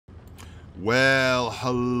Well,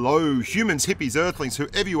 hello, humans, hippies, earthlings,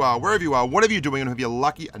 whoever you are, wherever you are, whatever you're doing, and if you're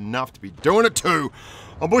lucky enough to be doing it too.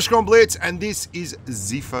 I'm Bushka on Blitz, and this is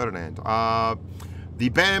the Ferdinand. The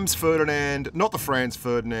Bamz Ferdinand, not the Franz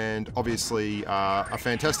Ferdinand, obviously a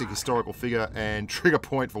fantastic historical figure and trigger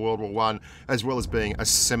point for World War I, as well as being a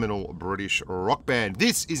seminal British rock band.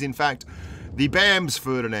 This is, in fact, the Bamz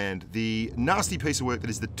Ferdinand, the nasty piece of work that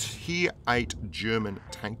is the Tier 8 German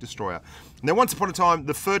tank destroyer. Now, once upon a time,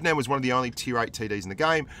 the Ferdinand was one of the only Tier 8 TDs in the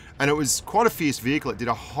game, and it was quite a fierce vehicle. It did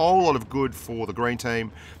a whole lot of good for the green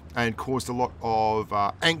team and caused a lot of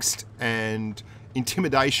angst and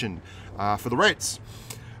intimidation for the Reds.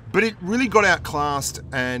 But it really got outclassed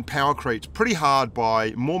and power creeped pretty hard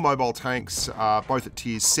by more mobile tanks, both at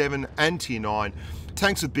Tier 7 and Tier 9,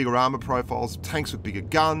 tanks with bigger armor profiles, tanks with bigger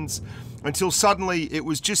guns, until suddenly it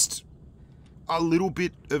was just a little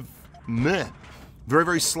bit of meh. Very,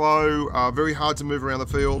 very slow, very hard to move around the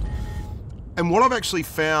field. And what I've actually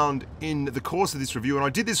found in the course of this review, and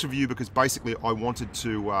I did this review because basically I wanted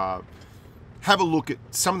to have a look at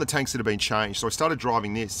some of the tanks that have been changed. So I started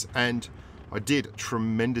driving this, and I did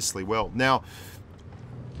tremendously well. Now,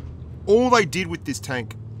 all they did with this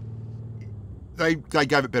tank, they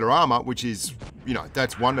gave it better armor, which is, you know,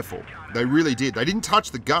 that's wonderful. They really did. They didn't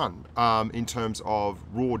touch the gun in terms of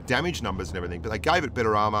raw damage numbers and everything, but they gave it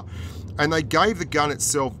better armor, and they gave the gun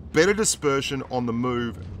itself better dispersion on the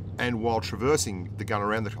move and while traversing the gun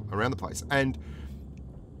around the place. And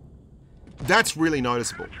that's really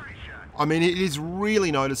noticeable. I mean, it is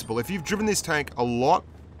really noticeable. If you've driven this tank a lot,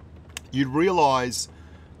 you'd realize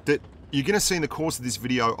that you're going to see in the course of this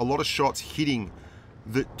video a lot of shots hitting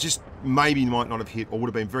that just maybe might not have hit or would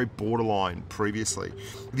have been very borderline previously.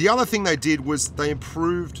 The other thing they did was they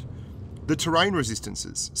improved the terrain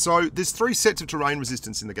resistances. So there's 3 sets of terrain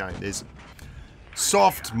resistance in the game. There's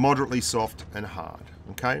soft, moderately soft, and hard.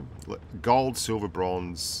 Okay? Gold, silver,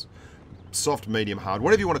 bronze, soft, medium, hard,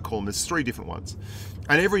 whatever you want to call them. There's 3 different ones.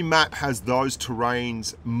 And every map has those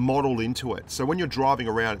terrains modeled into it. So when you're driving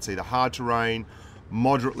around, it's either hard terrain,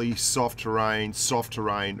 moderately soft terrain,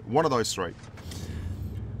 one of those 3.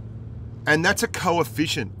 And that's a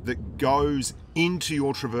coefficient that goes into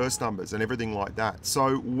your traverse numbers and everything like that.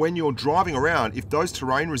 So when you're driving around, if those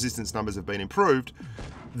terrain resistance numbers have been improved,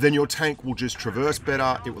 then your tank will just traverse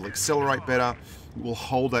better, it will accelerate better, it will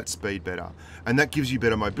hold that speed better. And that gives you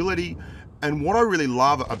better mobility. And what I really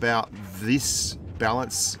love about this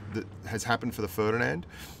balance that has happened for the Ferdinand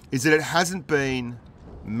is that it hasn't been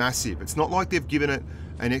massive. It's not like they've given it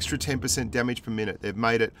an extra 10% damage per minute. They've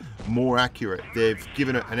made it more accurate. They've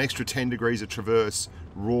given it an extra 10 degrees of traverse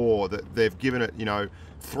raw. That they've given it, you know,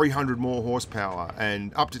 300 more horsepower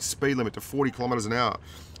and upped its speed limit to 40 kilometers an hour.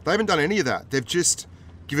 They haven't done any of that. They've just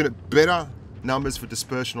given it better numbers for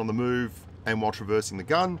dispersion on the move and while traversing the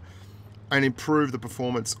gun, and improved the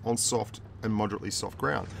performance on soft and moderately soft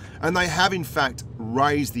ground. And they have in fact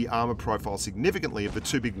raised the armor profile significantly of the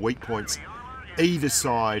 2 big weak points either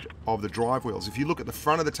side of the drive wheels. If you look at the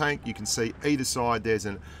front of the tank, you can see either side there's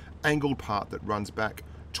an angled part that runs back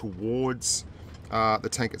towards the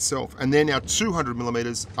tank itself, and they're now 200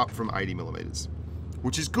 millimeters up from 80 millimeters,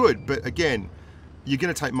 which is good. But again, you're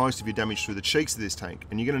going to take most of your damage through the cheeks of this tank,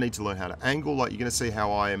 and you're going to need to learn how to angle. Like you're going to see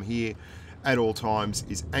how I am here at all times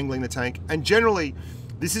is angling the tank. And generally,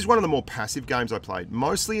 this is one of the more passive games I played.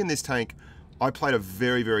 Mostly in this tank, I played a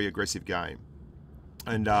very, very aggressive game.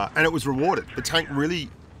 And it was rewarded. The tank really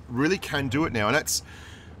can do it now. And that's,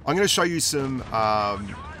 I'm going to show you some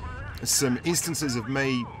instances of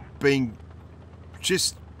me being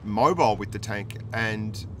just mobile with the tank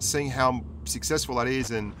and seeing how successful that is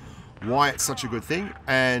and why it's such a good thing.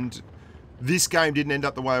 And this game didn't end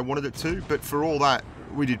up the way I wanted it to, but for all that,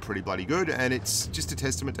 we did pretty bloody good, and it's just a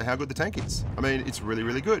testament to how good the tank is. I mean, it's really,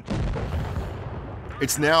 really good.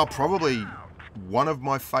 It's now probably one of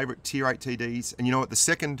my favorite Tier 8 TDs, and you know what, the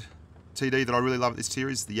second TD that I really love at this tier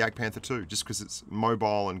is the Panther 2, just because it's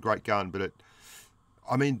mobile and great gun, but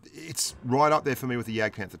I mean, it's right up there for me with the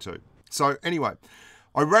Panther 2. So anyway,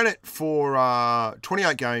 I ran it for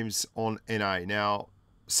 28 games on NA. Now,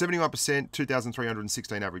 71%,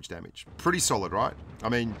 2,316 average damage. Pretty solid, right? I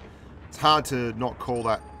mean, it's hard to not call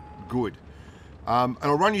that good. And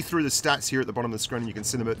I'll run you through the stats here at the bottom of the screen, and you can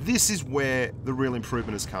see them, but this is where the real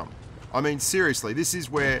improvement has come. I mean, seriously, this is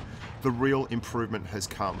where the real improvement has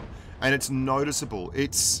come. And it's noticeable.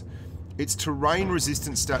 Its terrain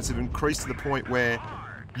resistance stats have increased to the point where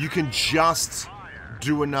you can just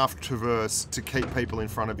do enough traverse to keep people in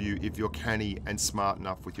front of you if you're canny and smart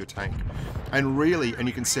enough with your tank. And really, and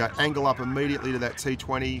you can see I angle up immediately to that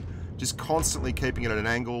T20, just constantly keeping it at an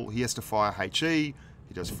angle. He has to fire HE,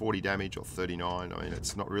 He does 40 damage or 39. I mean,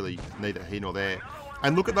 it's not really neither here nor there.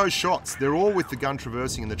 And look at those shots. They're all with the gun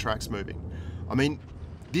traversing and the tracks moving. I mean,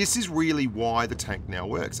 this is really why the tank now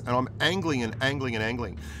works. And I'm angling and angling and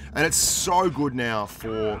angling. And it's so good now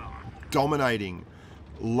for dominating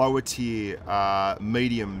lower tier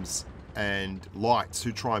mediums and lights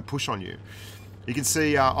who try and push on you. You can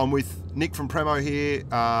see I'm with Nick from Premo here.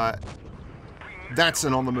 That's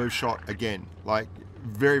an on-the-move shot again. Like,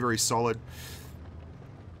 very, very solid.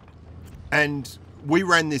 And we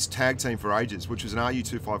ran this tag team for ages, which was an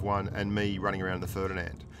RU251 and me running around the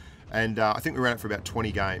Ferdinand. And I think we ran it for about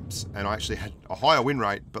 20 games. And I actually had a higher win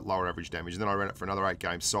rate, but lower average damage. And then I ran it for another 8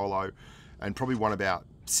 games solo and probably won about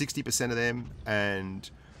 60% of them.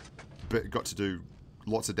 But got to do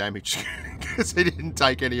lots of damage because he didn't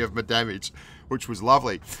take any of my damage, which was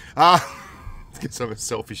lovely. Because I'm a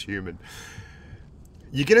selfish human.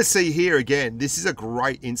 You're going to see here again, this is a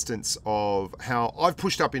great instance of how I've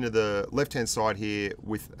pushed up into the left-hand side here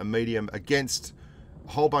with a medium against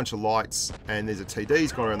a whole bunch of lights, and there's a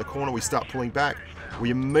TD's going around the corner. We start pulling back. We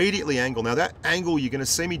immediately angle. Now that angle, you're going to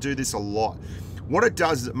see me do this a lot. What it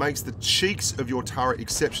does is it makes the cheeks of your turret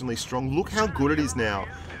exceptionally strong. Look how good it is now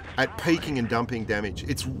at peaking and dumping damage.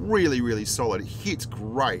 It's really, really solid. It hits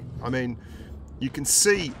great. I mean, you can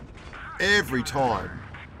see every time,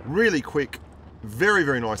 really quick, very,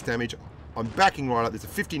 very nice damage. I'm backing right up. There's a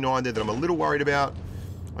 59 there that I'm a little worried about.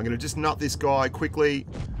 I'm going to just nut this guy quickly.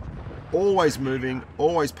 Always moving,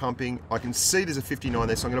 always pumping. I can see there's a 59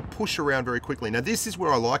 there, so I'm going to push around very quickly. Now, this is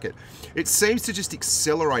where I like it. It seems to just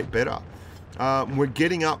accelerate better. We're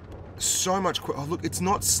getting up so much quicker. Oh, look, it's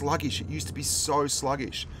not sluggish. It used to be so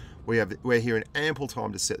sluggish. We're here in ample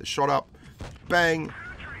time to set the shot up. Bang.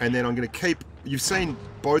 And then I'm going to keep... You've seen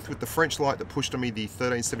both with the French light that pushed on me the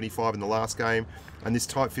 1375 in the last game and this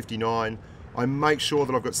Type 59. I make sure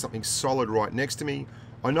that I've got something solid right next to me.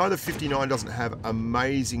 I know the 59 doesn't have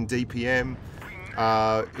amazing DPM.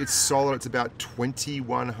 It's solid. It's about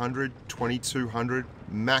 2100, 2200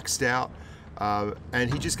 maxed out.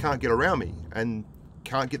 And he just can't get around me and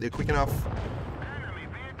can't get there quick enough.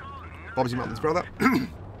 Bobsy Muttons, brother.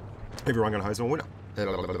 Everyone goes home a winner.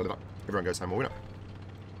 Everyone goes home a winner.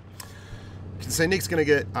 You can see Nick's going to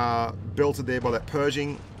get belted there by that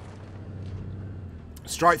Pershing.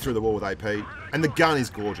 Straight through the wall with AP. And the gun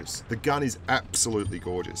is gorgeous. The gun is absolutely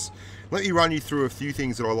gorgeous. Let me run you through a few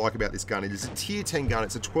things that I like about this gun. It is a tier 10 gun.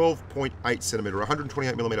 It's a 12.8 centimeter,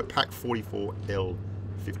 128mm Pack 44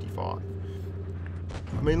 L55.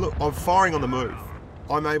 I mean, look, I'm firing on the move.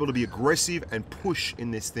 I'm able to be aggressive and push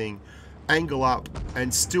in this thing, angle up,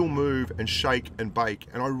 and still move and shake and bake.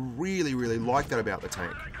 And I really, really like that about the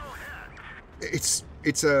tank. It's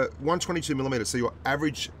a 122mm, so your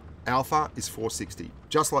average alpha is 460,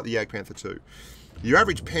 just like the Jagdpanther 2. Your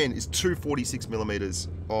average pen is 246mm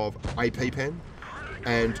of AP pen,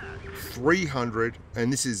 and 300,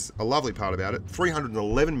 and this is a lovely part about it,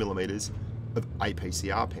 311mm of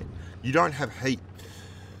APCR pen. You don't have heat,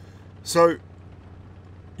 so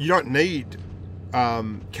you don't need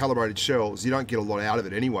calibrated shells. You don't get a lot out of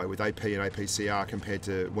it anyway with AP and APCR compared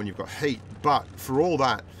to when you've got heat. But for all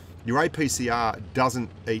that, your APCR doesn't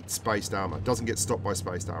eat spaced armor, doesn't get stopped by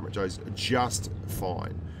spaced armor. It goes just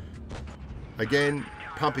fine. Again,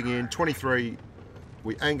 pumping in 23.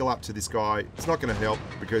 We angle up to this guy. It's not going to help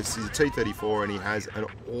because he's a T34 and he has an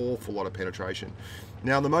awful lot of penetration.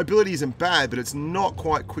 Now the mobility isn't bad, but it's not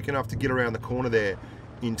quite quick enough to get around the corner there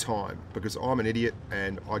in time because I'm an idiot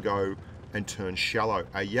and I go and turn shallow.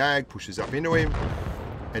 A Jag pushes up into him.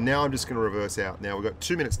 And now I'm just going to reverse out. Now we've got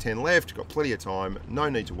 2 minutes 10 left, got plenty of time, no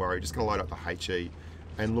need to worry, just going to load up the HE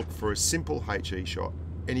and look for a simple HE shot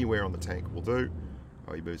anywhere on the tank will do.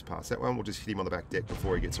 Oh, he moves past that one, we'll just hit him on the back deck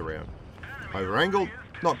before he gets around. Over angled,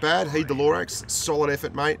 not bad, heed the Lorax, solid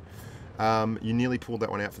effort mate. You nearly pulled that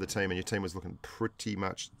one out for the team and your team was looking pretty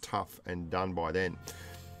much tough and done by then.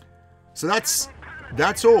 So that's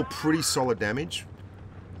all pretty solid damage.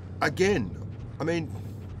 Again, I mean,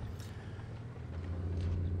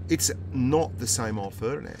 it's not the same old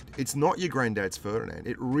Ferdinand. It's not your granddad's Ferdinand.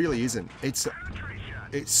 It really isn't. It's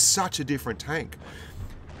such a different tank.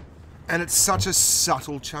 And it's such a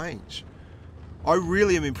subtle change. I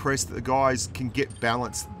really am impressed that the guys can get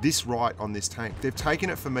balance this right on this tank. They've taken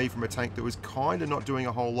it for me from a tank that was kind of not doing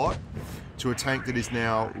a whole lot to a tank that is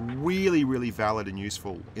now really, really valid and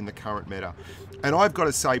useful in the current meta. And I've got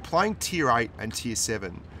to say, playing tier 8 and tier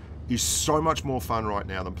 7 is so much more fun right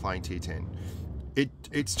now than playing tier 10.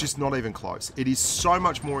 It's just not even close. It is so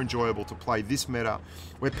much more enjoyable to play this meta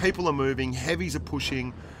where people are moving, heavies are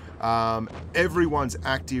pushing, everyone's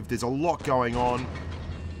active, there's a lot going on,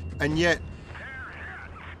 and yet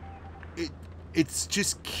it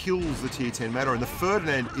just kills the tier 10 meta, and the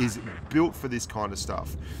Ferdinand is built for this kind of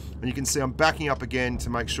stuff. And you can see I'm backing up again to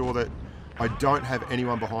make sure that I don't have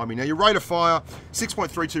anyone behind me. Now your rate of fire,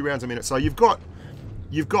 6.32 rounds a minute, so you've got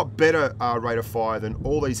better rate of fire than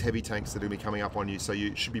all these heavy tanks that are going to be coming up on you, so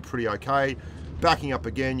you should be pretty okay. Backing up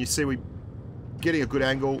again, you see we getting a good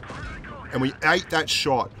angle, and we ate that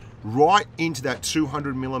shot right into that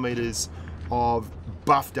 200 millimeters of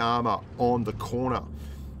buffed armor on the corner,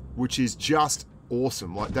 which is just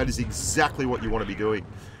awesome. Like, that is exactly what you want to be doing.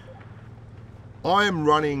 I am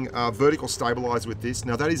running vertical stabilizer with this.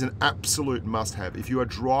 Now that is an absolute must-have. If you are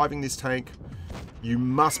driving this tank, you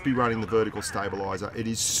must be running the vertical stabilizer. It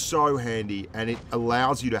is so handy, and it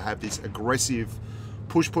allows you to have this aggressive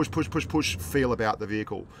push, push, push, push, push feel about the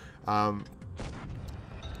vehicle.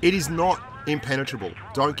 It is not impenetrable.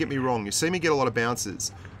 Don't get me wrong. You see me get a lot of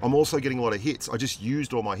bounces. I'm also getting a lot of hits. I just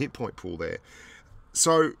used all my hit point pool there.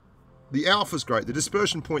 So the alpha's great. The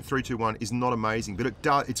dispersion 0.321 is not amazing, but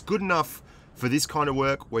it's good enough for this kind of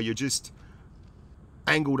work where you're just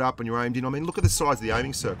angled up and you're aimed in. I mean, look at the size of the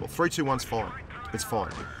aiming circle. 321's fine. It's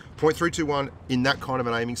fine. 0.321 in that kind of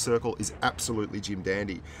an aiming circle is absolutely Jim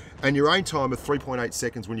Dandy. And your aim time of 3.8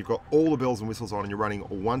 seconds when you've got all the bells and whistles on and you're running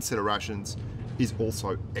one set of rations is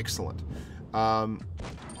also excellent. I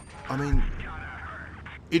mean,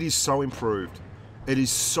 it is so improved. It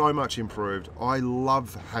is so much improved. I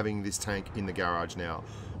love having this tank in the garage now.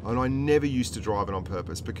 And I never used to drive it on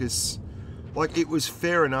purpose because, like, it was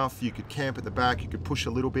fair enough. You could camp at the back, you could push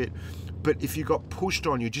a little bit, but if you got pushed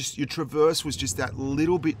on, your traverse was just that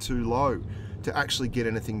little bit too low to actually get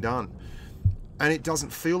anything done. And it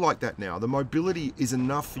doesn't feel like that now. The mobility is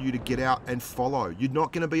enough for you to get out and follow. You're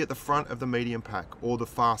not going to be at the front of the medium pack or the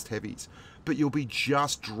fast heavies, but you'll be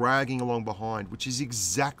just dragging along behind, which is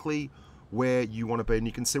exactly where you want to be. And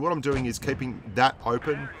you can see what I'm doing is keeping that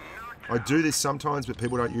open. I do this sometimes, but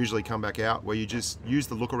people don't usually come back out, where you just use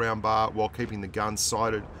the look around bar while keeping the gun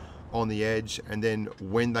sighted on the edge, and then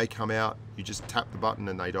when they come out, you just tap the button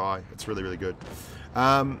and they die. It's really, really good.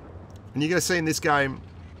 And you're going to see in this game,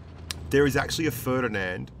 there is actually a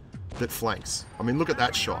Ferdinand that flanks. I mean, look at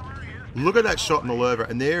that shot. Look at that shot in the Lerva,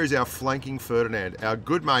 and there is our flanking Ferdinand, our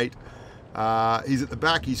good mate. He's at the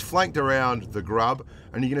back, he's flanked around the grub,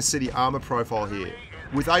 and you're going to see the armor profile here.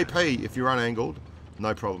 With AP, if you're unangled,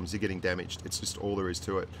 no problems, you're getting damaged. It's just all there is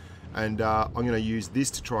to it. And I'm going to use this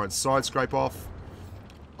to try and side scrape off.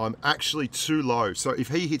 I'm actually too low, so if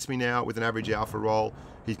he hits me now with an average alpha roll,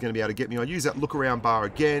 he's going to be able to get me. I use that look around bar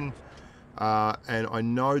again, and I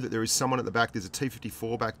know that there is someone at the back. There's a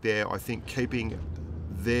T-54 back there, I think, keeping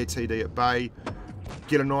their TD at bay.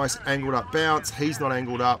 Get a nice angled up bounce. He's not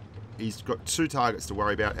angled up. He's got two targets to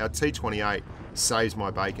worry about. Our T-28 saves my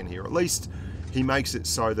bacon here. At least he makes it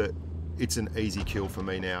so that it's an easy kill for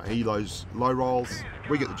me now. He low rolls,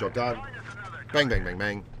 we get the job done. Bang, bang, bang,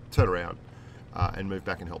 bang. Turn around and move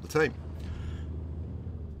back and help the team.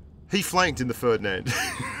 He flanked in the Ferdinand.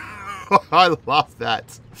 I love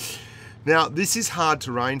that. Now, this is hard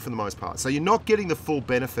terrain for the most part, so you're not getting the full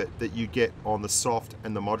benefit that you get on the soft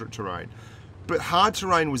and the moderate terrain. But hard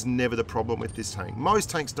terrain was never the problem with this tank. Most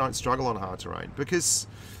tanks don't struggle on hard terrain because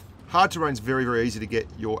hard terrain is very, very easy to get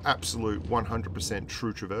your absolute 100%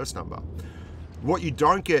 true traverse number. What you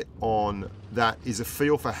don't get on that is a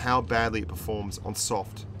feel for how badly it performs on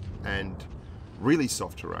soft and really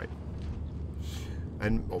soft terrain.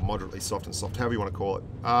 Or moderately soft and soft, however you want to call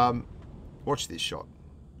it. Watch this shot.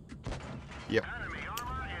 Yep.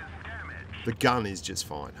 The gun is just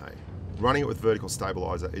fine, hey. Running it with vertical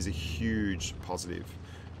stabilizer is a huge positive.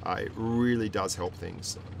 It really does help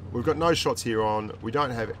things. We've got no shots here on. We don't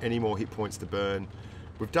have any more hit points to burn.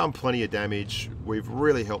 We've done plenty of damage. We've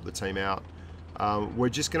really helped the team out. We're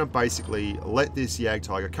just going to basically let this Yag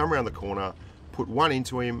Tiger come around the corner, put one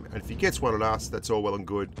into him, and if he gets one at us, that's all well and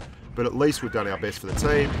good. But at least we've done our best for the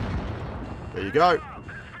team. There you go.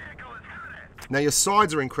 Now your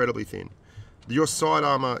sides are incredibly thin. Your side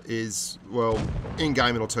armor is, well, in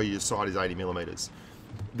game it'll tell you your side is 80 millimeters.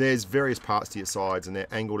 There's various parts to your sides and they're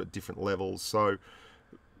angled at different levels. So,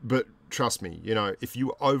 but trust me, you know, if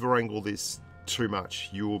you over angle this too much,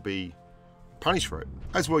 you will be punished for it.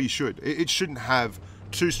 As well you should. It shouldn't have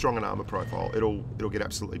too strong an armor profile. It'll get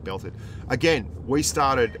absolutely belted. Again, we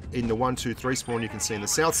started in the 1, 2, 3 spawn, you can see in the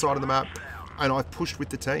south side of the map, and I've pushed with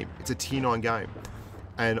the team. It's a tier 9 game.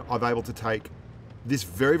 And I've able to take this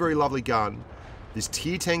very, very lovely gun, this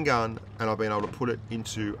tier 10 gun, and I've been able to put it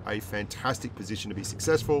into a fantastic position to be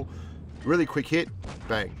successful. Really quick hit,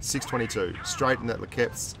 bang, 622, straight in that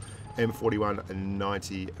Lekep's M41 and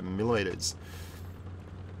 90 millimeters.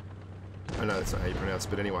 I know that's not how you pronounce it,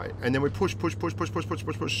 but anyway. And then we push,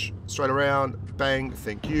 straight around, bang,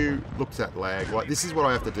 thank you. Look at that lag. Like, this is what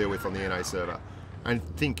I have to deal with on the NA server. And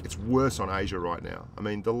think it's worse on Asia right now. I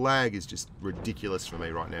mean, the lag is just ridiculous for me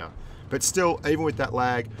right now. But still, even with that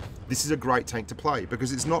lag, this is a great tank to play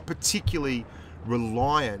because it's not particularly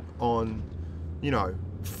reliant on, you know,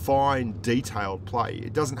 fine, detailed play.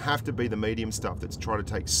 It doesn't have to be the medium stuff that's trying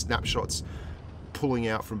to take snapshots, pulling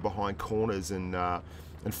out from behind corners and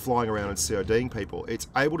flying around and CODing people. It's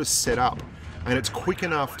able to set up, and it's quick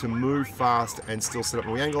enough to move fast and still set up.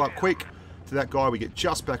 And we angle up quick to that guy, we get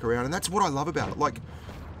just back around, and that's what I love about it. Like,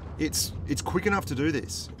 it's quick enough to do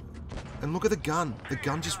this. And look at the gun. The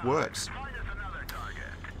gun just works.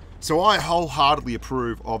 So I wholeheartedly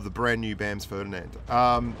approve of the brand new Bamz Ferdinand.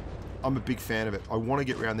 I'm a big fan of it. I want to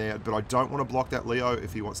get around there, but I don't want to block that Leo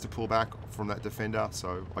if he wants to pull back from that defender.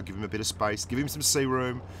 So I give him a bit of space, give him some C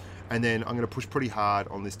room, and then I'm going to push pretty hard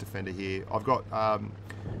on this defender here. I've got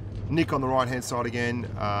Nick on the right-hand side again.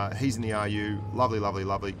 He's in the RU. Lovely, lovely,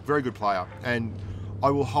 lovely. Very good player. And I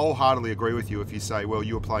will wholeheartedly agree with you if you say, well,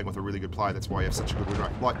 you were playing with a really good player, that's why you have such a good win rate.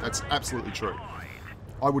 Like, that's absolutely true.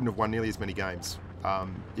 I wouldn't have won nearly as many games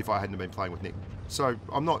if I hadn't been playing with Nick. So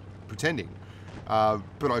I'm not pretending,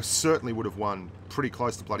 but I certainly would have won pretty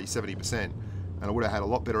close to bloody 70%, and I would have had a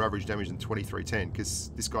lot better average damage than 2310 because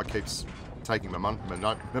this guy keeps taking my money, my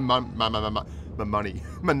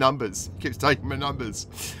numbers. He keeps taking my numbers.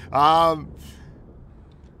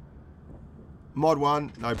 Mod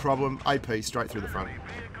 1, no problem. AP, straight through the front.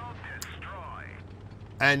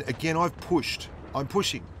 And again, I've pushed. I'm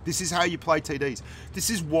pushing. This is how you play TDs. This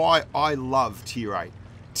is why I love Tier 8.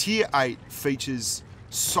 Tier 8 features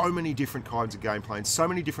so many different kinds of gameplay and so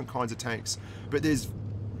many different kinds of tanks. But there's...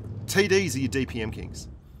 TDs are your DPM kings.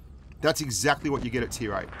 That's exactly what you get at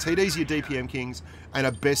Tier 8. TDs are your DPM kings and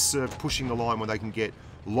are best served pushing the line where they can get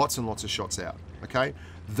lots and lots of shots out. Okay?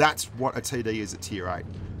 That's what a TD is at Tier 8.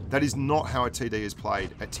 That is not how a TD is played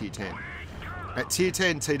at Tier 10. At Tier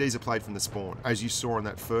 10, TDs are played from the spawn, as you saw on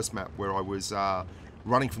that first map where I was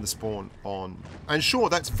running from the spawn on. And sure,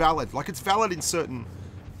 that's valid. Like, it's valid in certain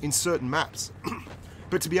maps.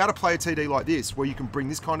 But to be able to play a TD like this, where you can bring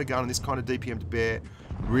this kind of gun and this kind of DPM to bear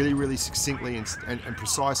really, really succinctly and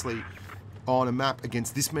precisely on a map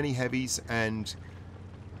against this many heavies and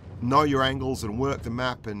know your angles and work the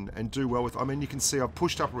map and do well with... I mean, you can see I've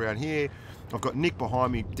pushed up around here. I've got Nick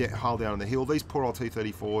behind me, hull down on the hill. These poor old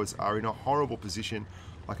T-34s are in a horrible position.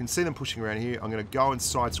 I can see them pushing around here. I'm going to go and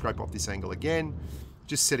side scrape off this angle again.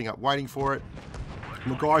 Just setting up, waiting for it.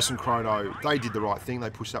 And the guys from Chrono, they did the right thing. They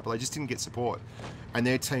pushed up, but they just didn't get support. And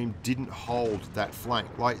their team didn't hold that flank.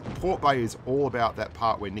 Like, Port Bay is all about that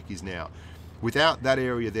part where Nick is now. Without that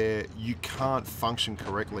area there, you can't function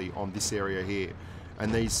correctly on this area here.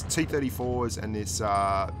 And these T-34s and this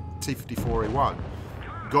T-54E1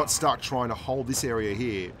 got stuck trying to hold this area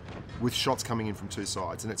here with shots coming in from two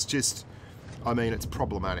sides. And it's just, I mean, it's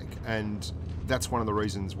problematic. And that's one of the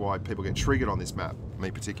reasons why people get triggered on this map, me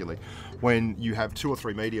particularly, when you have 2 or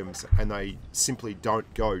 3 mediums and they simply don't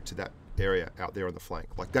go to that area out there on the flank.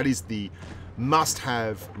 Like, that is the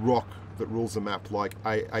must-have rock that rules the map, like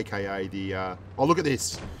aka the oh, look at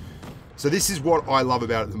this. So this is what I love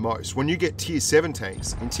about it the most. When you get Tier 7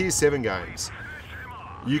 tanks in Tier 7 games,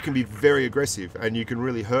 you can be very aggressive and you can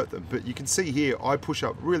really hurt them. But you can see here, I push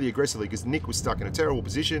up really aggressively because Nick was stuck in a terrible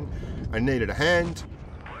position and needed a hand.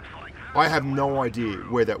 I have no idea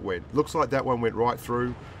where that went. Looks like that one went right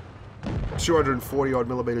through. 240 odd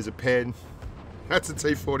millimeters of pen. That's a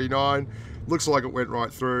T49. Looks like it went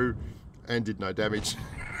right through and did no damage.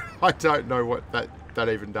 I don't know what that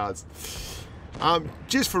even does.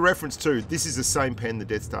 Just for reference too, this is the same pen the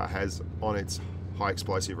Death Star has on its high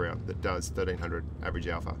explosive round that does 1300 average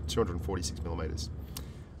alpha, 246 millimeters.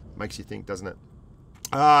 Makes you think, doesn't it?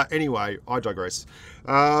 Anyway, I digress.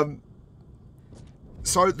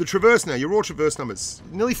 So the traverse now, your raw traverse numbers,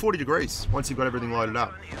 nearly 40 degrees once you've got everything loaded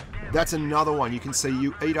up. That's another one. You can see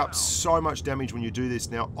you eat up so much damage when you do this.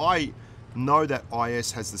 Now, I know that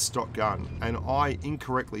IS has the stock gun, and I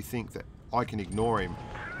incorrectly think that I can ignore him.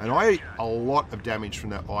 And I eat a lot of damage from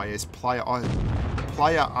that IS player.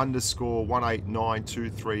 Player underscore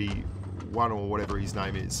 189231 or whatever his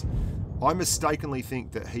name is. I mistakenly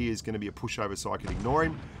think that he is going to be a pushover so I can ignore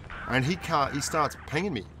him. And he can't, he starts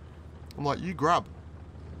pinging me. I'm like, you grub.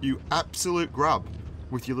 You absolute grub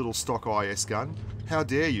with your little stock IS gun. How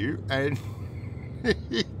dare you? And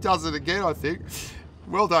he does it again, I think.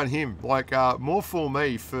 Well done him. Like, more for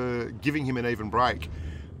me for giving him an even break.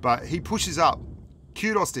 But he pushes up.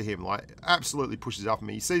 Kudos to him. Like, absolutely pushes up at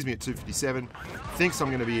me. He sees me at 257. Thinks I'm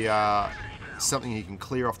going to be something he can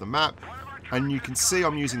clear off the map. And you can see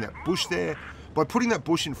I'm using that bush there. By putting that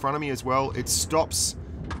bush in front of me as well, it stops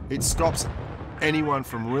anyone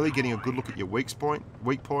from really getting a good look at your weak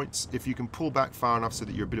points. If you can pull back far enough so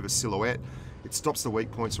that you're a bit of a silhouette, it stops the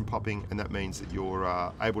weak points from popping, and that means that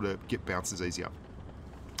you're able to get bounces easier.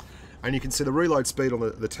 And you can see the reload speed on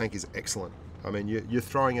the tank is excellent. I mean, you're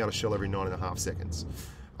throwing out a shell every 9.5 seconds.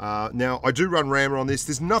 Now, I do run rammer on this.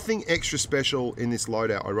 There's nothing extra special in this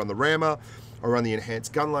loadout. I run the rammer, I run the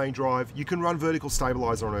enhanced gun lane drive. You can run vertical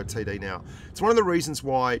stabilizer on a TD now. It's one of the reasons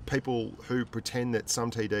why people who pretend that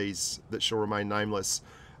some TDs that shall remain nameless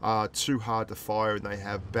are too hard to fire and they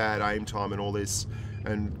have bad aim time and all this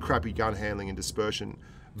and crappy gun handling and dispersion.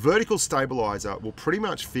 Vertical stabilizer will pretty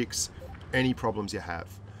much fix any problems you have.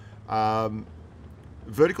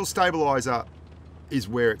 Vertical stabilizer is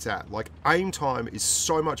where it's at. Like, aim time is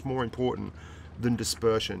so much more important than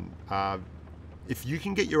dispersion. If you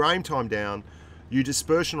can get your aim time down, your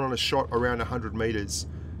dispersion on a shot around 100 meters,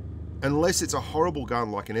 unless it's a horrible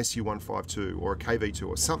gun like an SU-152 or a KV-2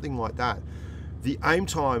 or something like that, the aim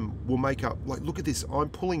time will make up. Like, look at this, I'm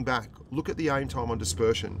pulling back. Look at the aim time on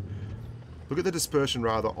dispersion. Look at the dispersion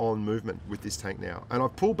rather on movement with this tank now. And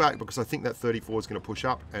I've pulled back because I think that 34 is going to push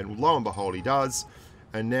up, and lo and behold, he does.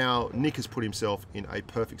 And now Nick has put himself in a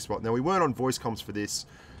perfect spot. Now, we weren't on voice comms for this,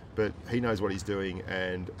 but he knows what he's doing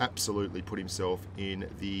and absolutely put himself in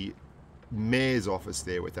the mayor's office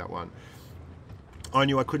there with that one. I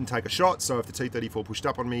knew I couldn't take a shot, so if the T-34 pushed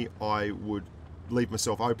up on me, I would leave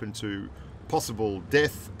myself open to possible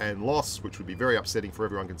death and loss, which would be very upsetting for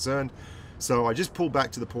everyone concerned. So I just pulled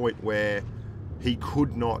back to the point where he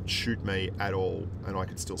could not shoot me at all, and I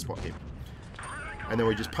could still spot him. And then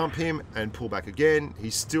we just pump him and pull back again.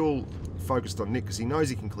 He's still focused on Nick because he knows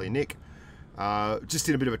he can clear Nick. Just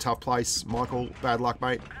in a bit of a tough place, Michael. Bad luck,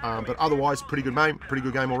 mate. But otherwise, pretty good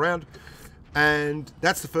game all round. And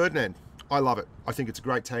that's the Ferdinand. I love it. I think it's a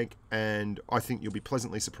great tank, and I think you'll be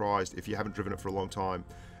pleasantly surprised if you haven't driven it for a long time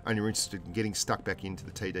and you're interested in getting stuck back into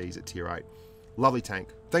the TDs at Tier 8. Lovely tank.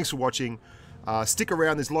 Thanks for watching. Stick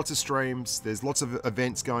around. There's lots of streams. There's lots of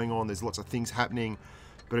events going on. There's lots of things happening.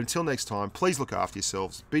 But until next time, please look after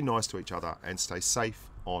yourselves, be nice to each other, and stay safe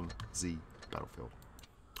on the battlefield.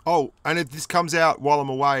 Oh, and if this comes out while I'm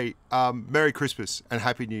away, Merry Christmas and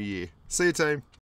Happy New Year. See you, team.